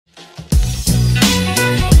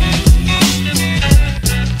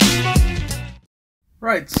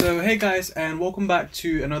Right, so hey guys, and welcome back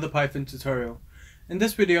to another Python tutorial. In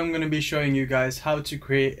this video I'm going to be showing you guys how to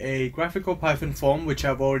create a graphical Python form, which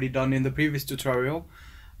I've already done in the previous tutorial,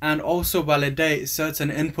 and also validate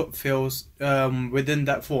certain input fields within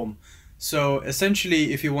that form. So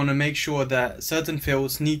essentially, if you want to make sure that certain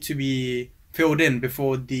fields need to be filled in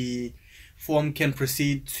before the form can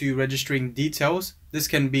proceed to registering details, this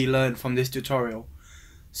can be learned from this tutorial.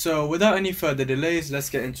 So without any further delays, let's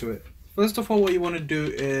get into it. First of all, what you want to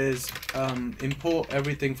do is import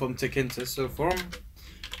everything from Tkinter. So from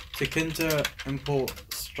Tkinter import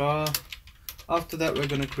star. After that, we're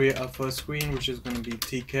going to create our first screen, which is going to be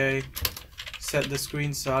TK. Set the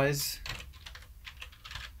screen size.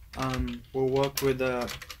 We'll work with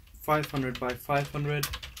a 500 by 500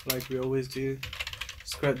 like we always do.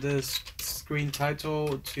 Set this screen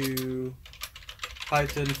title to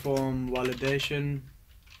Python form validation.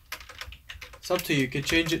 It's up to you, could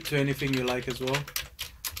change it to anything you like as well,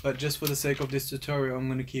 but just for the sake of this tutorial I'm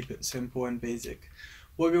going to keep it simple and basic.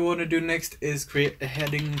 What we want to do next is create a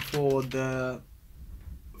heading for the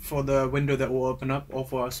window that will open up, or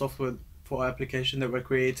for our software, for our application that we're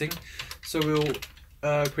creating. So we'll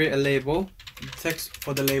create a label. The text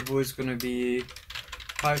for the label is going to be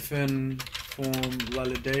Python form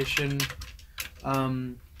validation.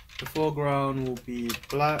 The foreground will be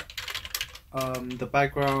black, the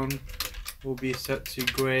background will be set to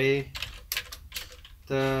gray.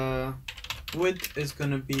 The width is going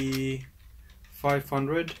to be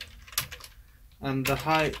 500 and the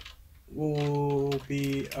height will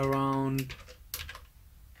be around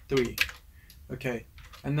 3. Okay,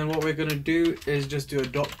 and then what we're going to do is just do a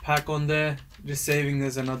dot pack on there, just saving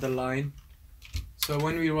as another line. So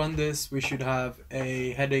when we run this, we should have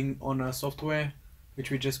a heading on our software which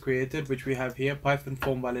we just created, which we have here, Python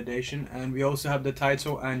form validation, and we also have the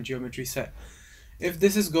title and geometry set. If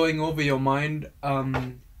this is going over your mind,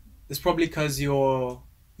 it's probably because you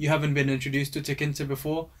haven't been introduced to Tkinter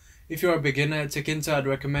before. If you're a beginner at Tkinter, I'd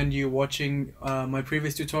recommend you watching my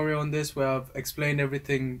previous tutorial on this, where I've explained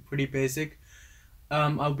everything pretty basic.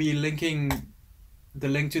 I'll be linking the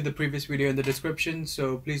link to the previous video in the description,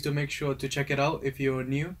 so please do make sure to check it out if you're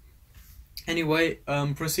new. Anyway,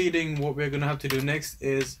 proceeding, what we're going to have to do next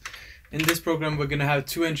is, in this program we're going to have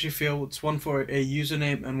 2 entry fields, one for a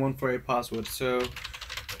username and one for a password. So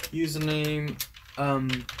username,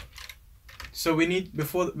 so we need,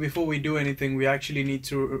 before we do anything, we actually need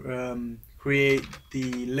to create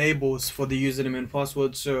the labels for the username and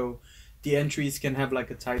password, so the entries can have like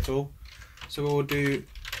a title. So we'll do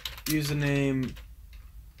username,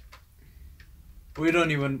 we'll do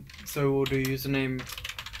username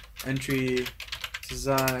entry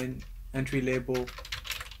design entry label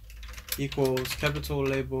equals capital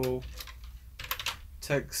label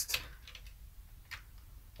text,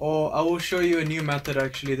 or I will show you a new method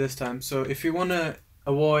actually this time. So if you want to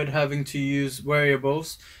avoid having to use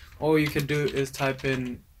variables, all you can do is type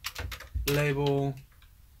in label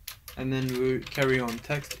and then we carry on,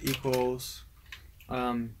 text equals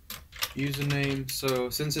username.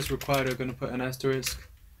 So since it's required, we're going to put an asterisk.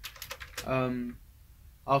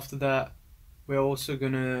 After that, we're also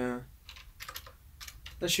gonna,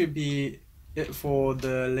 that should be it for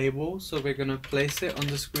the label. So we're gonna place it on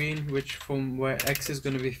the screen, which from where X is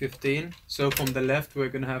gonna be 15. So from the left we're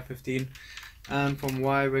gonna have 15, and from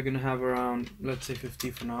Y we're gonna have around, let's say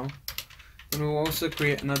 50 for now. Then we'll also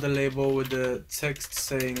create another label with the text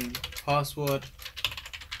saying password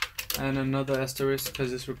and another asterisk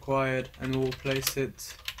because it's required, and we'll place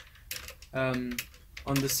it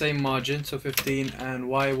on the same margin, so 15, and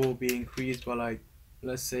Y will be increased by, like,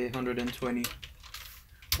 let's say 120.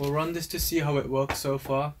 We'll run this to see how it works so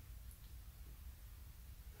far,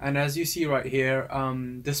 and as you see right here,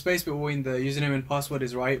 the space between the username and password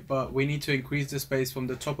is right, but we need to increase the space from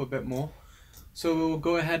the top a bit more. So we'll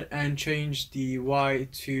go ahead and change the Y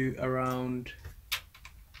to around,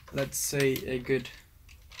 let's say a good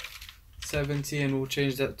 70, and we'll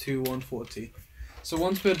change that to 140. So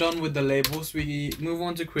once we're done with the labels, we move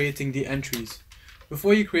on to creating the entries.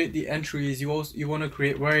 Before you create the entries, you want to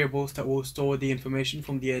create variables that will store the information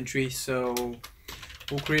from the entry. So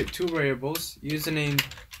we'll create 2 variables, username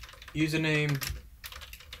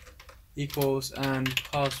equals and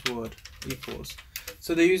password equals.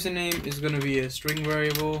 So the username is going to be a string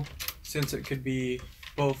variable, since it could be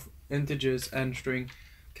both integers and string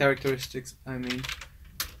characteristics, and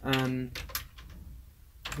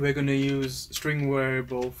we're going to use string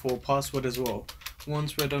variable for password as well.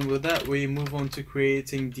 Once we're done with that, we move on to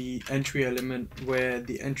creating the entry element, where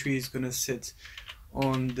the entry is going to sit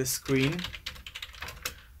on the screen,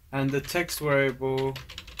 and the text variable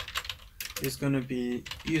is going to be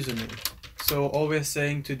username. So all we're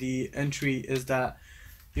saying to the entry is that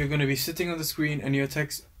you're going to be sitting on the screen and your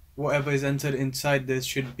text, whatever is entered inside this,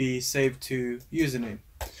 should be saved to username.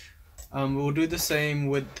 We'll do the same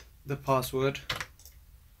with the password.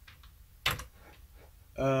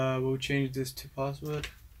 We'll change this to password,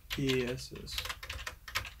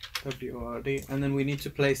 PASSWORD, and then we need to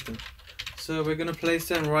place them. So we're going to place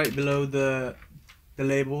them right below the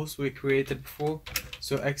labels we created before.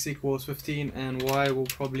 So x equals 15 and y will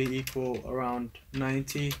probably equal around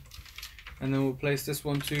 90. And then we'll place this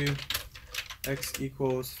one too. X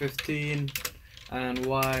equals 15 and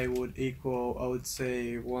y would equal, I would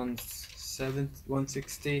say,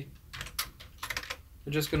 160.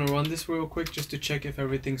 We're just going to run this real quick just to check if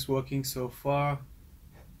everything's working so far.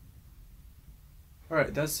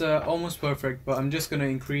 Alright, that's almost perfect, but I'm just going to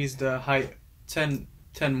increase the height 10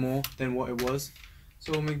 more than what it was.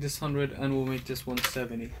 So we'll make this 100 and we'll make this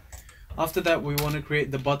 170. After that, we want to create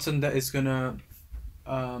the button that is going to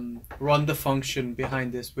run the function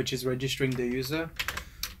behind this, which is registering the user.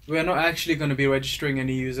 We're not actually going to be registering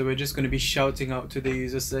any user, we're just going to be shouting out to the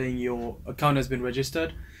user saying your account has been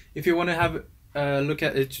registered. If you want to have look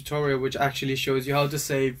at a tutorial which actually shows you how to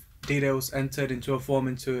save details entered into a form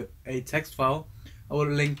into a text file, I will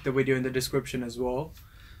link the video in the description as well.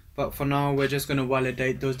 But for now, we're just going to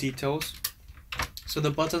validate those details. So the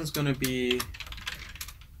button's going to be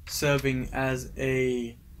serving as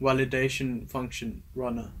a validation function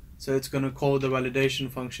runner. So it's going to call the validation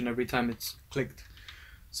function every time it's clicked.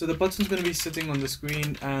 So the button's going to be sitting on the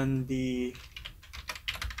screen, and the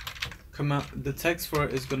command, the text for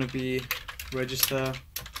it is going to be register,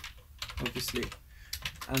 obviously.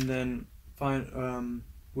 And then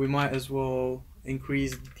we might as well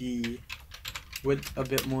increase the width a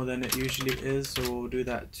bit more than it usually is, so we'll do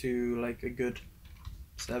that to like a good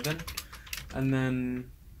 7. And then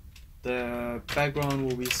the background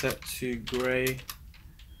will be set to gray.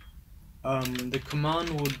 The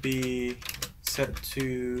command would be set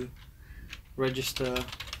to register,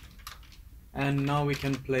 and now we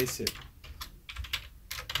can place it.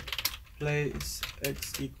 Place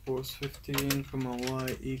x equals 15,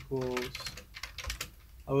 y equals,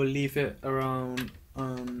 I will leave it around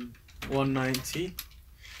 190.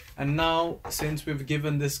 And now, since we've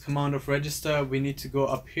given this command of register, we need to go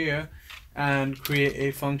up here and create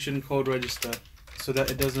a function called register so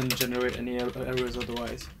that it doesn't generate any errors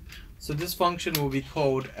otherwise. So this function will be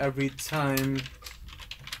called every time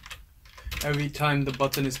the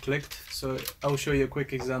button is clicked. So I'll show you a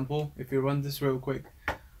quick example. If you run this real quick,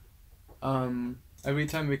 every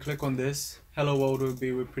time we click on this, hello world will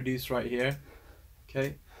be reproduced right here.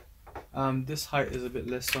 Okay. This height is a bit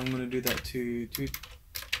less, so I'm going to do that to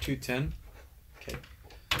 210. Okay.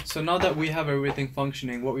 So now that we have everything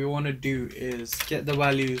functioning, what we want to do is get the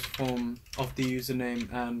values of the username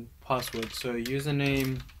and password. So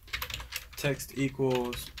username text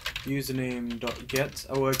equals username.get.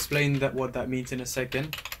 I will explain what that means in a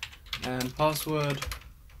second. And password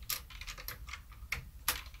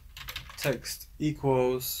text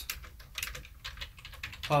equals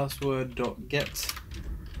password.get.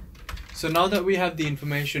 So now that we have the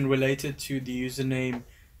information related to the username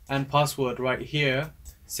and password right here,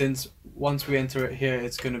 since once we enter it here,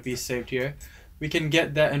 it's going to be saved here, we can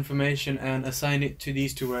get that information and assign it to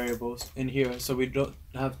these two variables in here, so we don't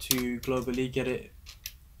have to globally get it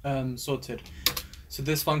sorted. So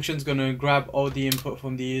this function is going to grab all the input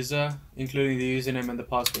from the user, including the username and the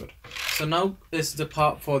password. So now is the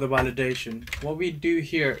part for the validation. What we do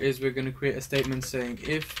here is we're going to create a statement saying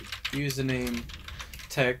if username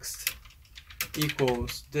text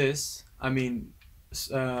equals this,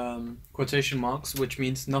 quotation marks, which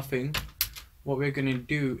means nothing. What we're going to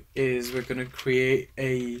do is we're going to create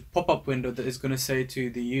a pop-up window that is going to say to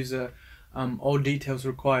the user, all details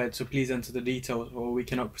required, so please enter the details or we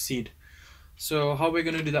cannot proceed. So how we're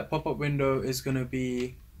going to do that pop-up window is going to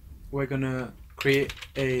be, we're going to create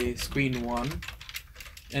a screen 1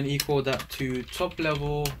 and equal that to top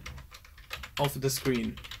level of the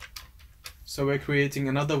screen. So we're creating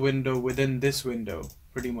another window within this window,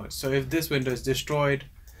 pretty much. So if this window is destroyed,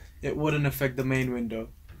 it wouldn't affect the main window.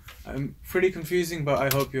 Pretty confusing, but I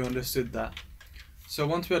hope you understood that. So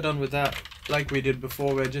once we're done with that, like we did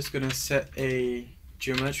before, we're just going to set a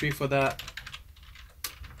geometry for that,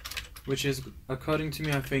 which is, according to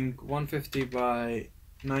me, I think 150 by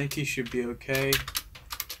 90 should be okay.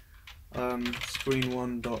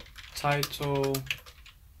 Screen1.title,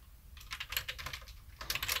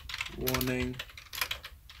 warning.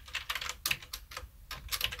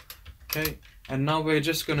 Okay, and now we're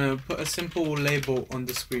just gonna put a simple label on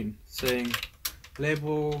the screen saying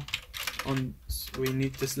label on, we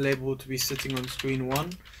need this label to be sitting on screen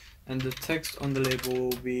 1, and the text on the label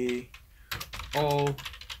will be all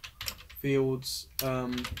fields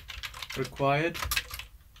required.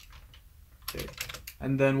 Okay.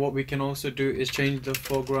 And then what we can also do is change the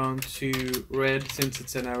foreground to red since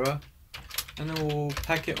it's an error, and then we'll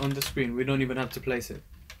pack it on the screen. We don't even have to place it.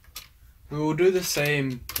 We will do the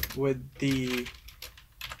same with the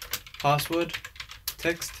password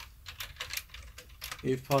text.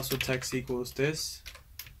 If password text equals this,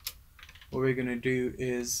 what we're going to do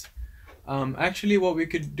is actually what we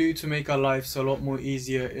could do to make our lives a lot more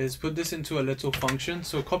easier is put this into a little function.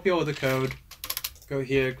 So copy all the code, go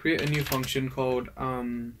here, create a new function called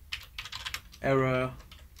error,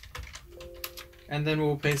 and then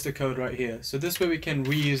we'll paste the code right here. So this way we can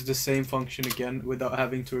reuse the same function again without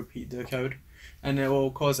having to repeat the code, and it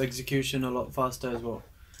will cause execution a lot faster as well.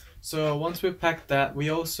 So once we've packed that,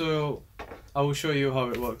 I will show you how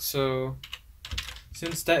it works. So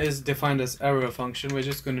since that is defined as error function, we're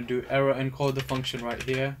just going to do error and call the function right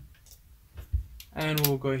here, and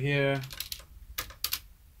we'll go here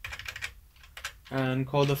and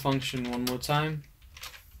call the function one more time.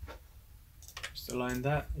 Just align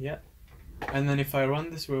that, yeah. And then if I run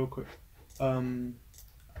this real quick,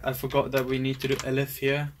 I forgot that we need to do elif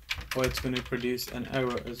here, or it's going to produce an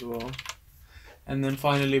error as well. And then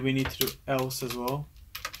finally we need to do else as well.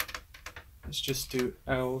 Let's just do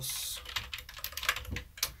else.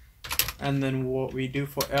 And then what we do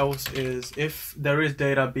for else is, if there is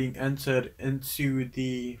data being entered into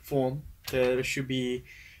the form, there should be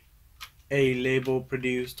a label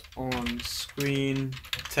produced on screen.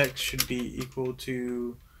 Text should be equal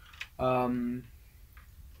to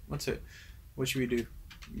what should we do?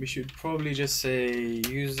 We should probably just say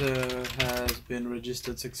user has been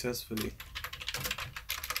registered successfully.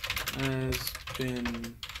 Has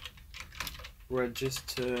been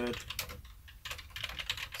registered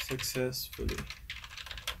successfully.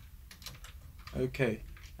 Okay,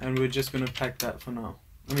 and we're just going to pack that for now.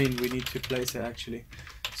 I mean, we need to place it actually.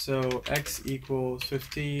 So x equals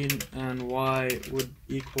 15 and y would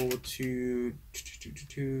equal to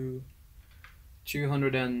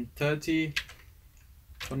 230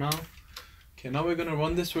 for now. Okay, now we're going to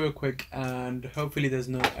run this real quick and hopefully there's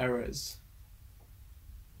no errors.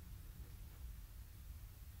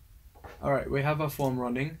 Alright, we have our form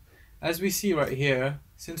running. As we see right here,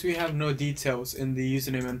 since we have no details in the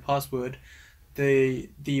username and password, the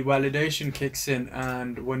validation kicks in,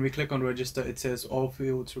 and when we click on register it says all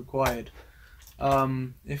fields required.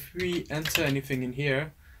 If we enter anything in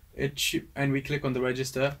here and we click on the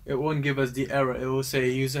register, it won't give us the error. It will say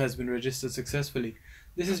user has been registered successfully.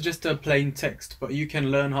 This is just a plain text, but you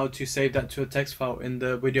can learn how to save that to a text file in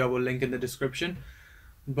the video I will link in the description.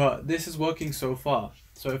 But this is working so far.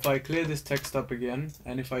 So if I clear this text up again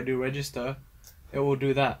and if I do register, it will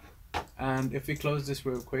do that. And if we close this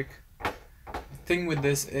real quick, the thing with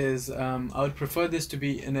this is I would prefer this to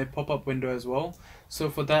be in a pop-up window as well. So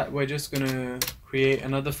for that we're just gonna create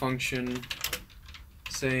another function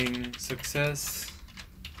saying success,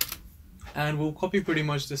 and we'll copy pretty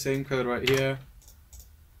much the same code right here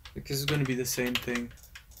because it's going to be the same thing.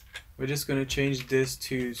 We're just going to change this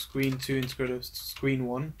to screen 2 instead of screen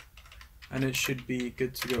 1, and it should be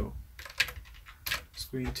good to go.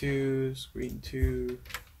 Screen 2, screen 2.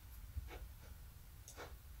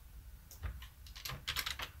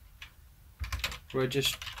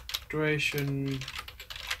 Registration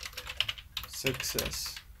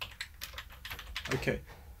success. Okay,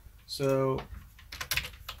 so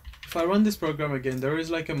if I run this program again, there is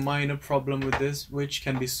like a minor problem with this which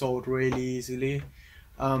can be solved really easily.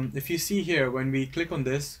 If you see here, when we click on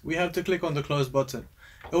this, we have to click on the close button.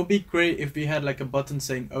 It would be great if we had like a button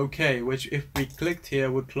saying OK, which if we clicked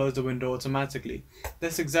here would close the window automatically.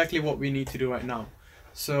 That's exactly what we need to do right now.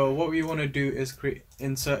 So what we want to do is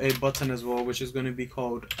insert a button as well, which is going to be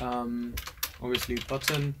called obviously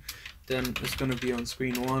button. Then it's going to be on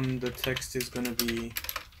screen 1. The text is going to be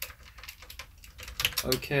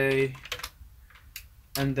OK,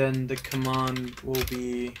 and then the command will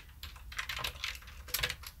be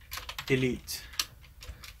delete.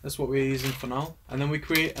 That's what we're using for now. And then we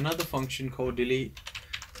create another function called delete,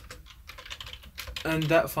 and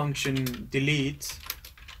that function delete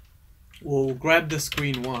will grab the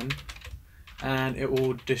screen 1 and it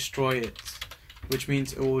will destroy it, which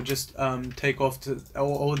means it will just take off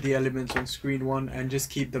all the elements on screen 1 and just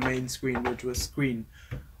keep the main screen, which was screen,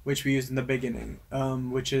 which we used in the beginning,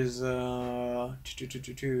 which is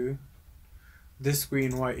this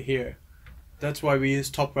screen right here. That's why we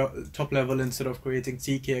use top level instead of creating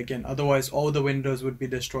TK again, otherwise all the windows would be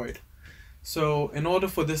destroyed. So in order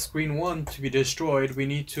for this screen 1 to be destroyed, we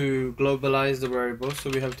need to globalize the variable. So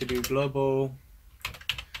we have to do global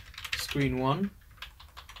screen 1.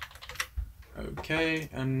 Okay,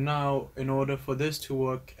 and now in order for this to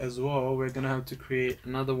work as well, we're gonna have to create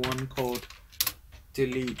another one called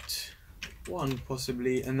delete 1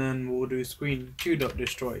 possibly, and then we'll do screen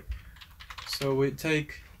 2.destroy. So we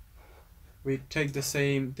take the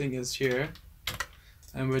same thing as here,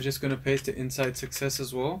 and we're just gonna paste it inside success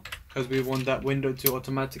as well, because we want that window to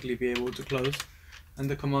automatically be able to close, and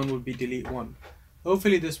the command would be delete 1.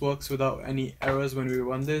 Hopefully this works without any errors when we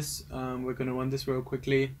run this. We're gonna run this real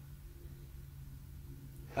quickly.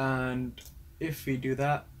 And if we do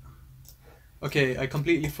that, okay, I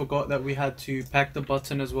completely forgot that we had to pack the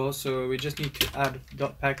button as well, so we just need to add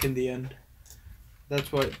 .pack in the end.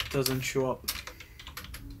 That's why it doesn't show up.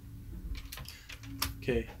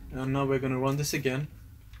 Okay, and now we're gonna run this again.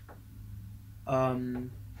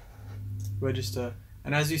 Register,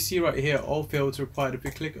 and as you see right here, all fields required. If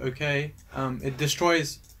we click OK, it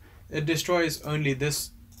destroys only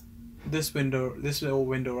this window, this little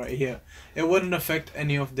window right here. It wouldn't affect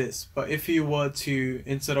any of this, but if you were to,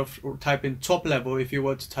 instead of type in top level, if you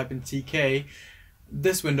were to type in TK,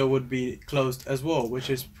 this window would be closed as well, which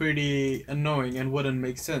is pretty annoying and wouldn't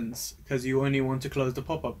make sense because you only want to close the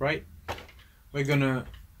pop-up, right? We're gonna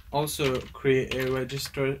also create a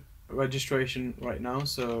registration right now,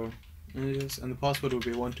 so and the password will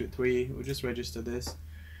be 123. We'll just register this.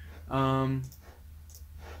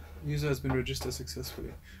 User has been registered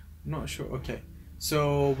successfully. I'm not sure. Okay,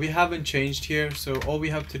 so we haven't changed here, so all we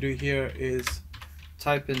have to do here is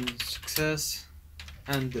type in success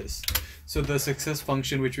and this. So the success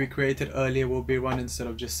function which we created earlier will be run instead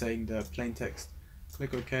of just saying the plain text.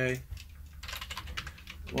 Click OK.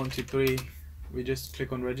 1, 2, 3. We just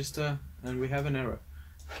click on register and we have an error.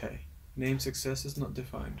 Okay, name success is not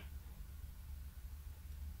defined.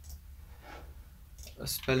 A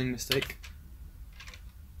spelling mistake.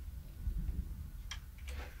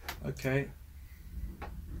 Okay,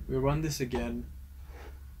 we run this again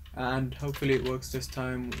and hopefully it works this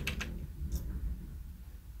time.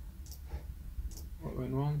 What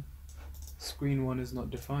went wrong? Screen 1 is not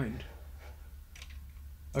defined.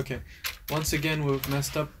 Okay, once again we've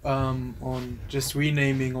messed up on just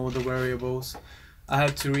renaming all the variables. I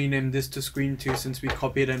had to rename this to screen 2 since we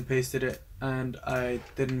copied and pasted it and I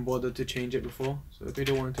didn't bother to change it before. So if we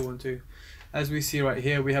do 1, 2, 1, 2. As we see right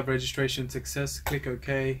here, we have registration success. Click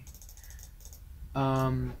OK.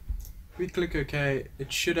 We click OK.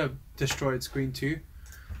 It should have destroyed screen 2,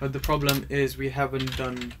 but the problem is we haven't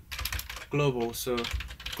done global. So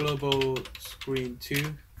global screen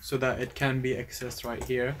 2, so that it can be accessed right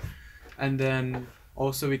here. And then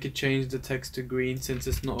also we could change the text to green since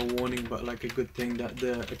it's not a warning but like a good thing that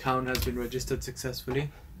the account has been registered successfully.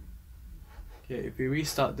 Okay, if we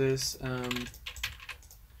restart this,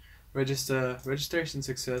 registration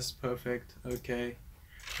success, perfect. Okay,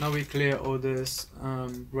 now we clear all this,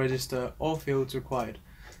 register all fields required.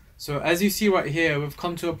 So as you see right here, we've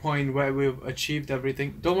come to a point where we've achieved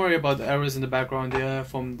everything. Don't worry about the errors in the background there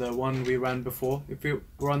from the one we ran before. If we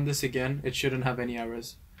run this again, it shouldn't have any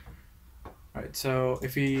errors. Right, so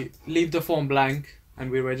if we leave the form blank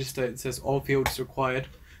and we register, it says all fields required.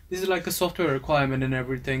 This is like a software requirement and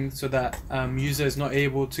everything, so that user is not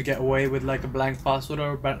able to get away with like a blank password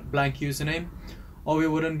or a blank username, or we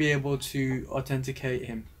wouldn't be able to authenticate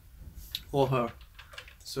him or her.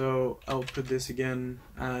 So I'll put this again,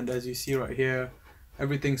 and as you see right here,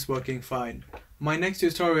 everything's working fine. My next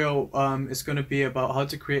tutorial is going to be about how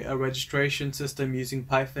to create a registration system using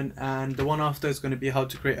Python, and the one after is going to be how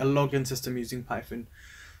to create a login system using Python.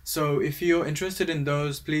 So if you're interested in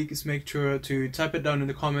those, please make sure to type it down in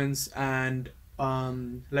the comments and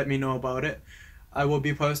let me know about it. I will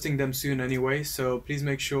be posting them soon anyway, so please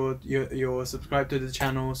make sure you're subscribed to the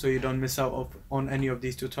channel so you don't miss out on any of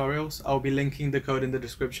these tutorials. I'll be linking the code in the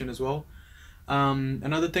description as well.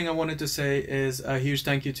 Another thing I wanted to say is a huge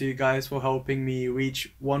thank you to you guys for helping me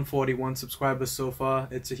reach 141 subscribers so far.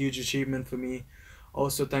 It's a huge achievement for me.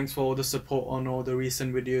 Also, thanks for all the support on all the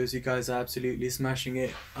recent videos. You guys are absolutely smashing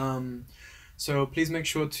it. So please make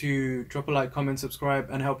sure to drop a like, comment, subscribe,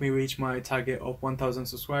 and help me reach my target of 1,000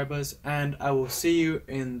 subscribers. And I will see you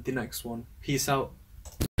in the next one. Peace out.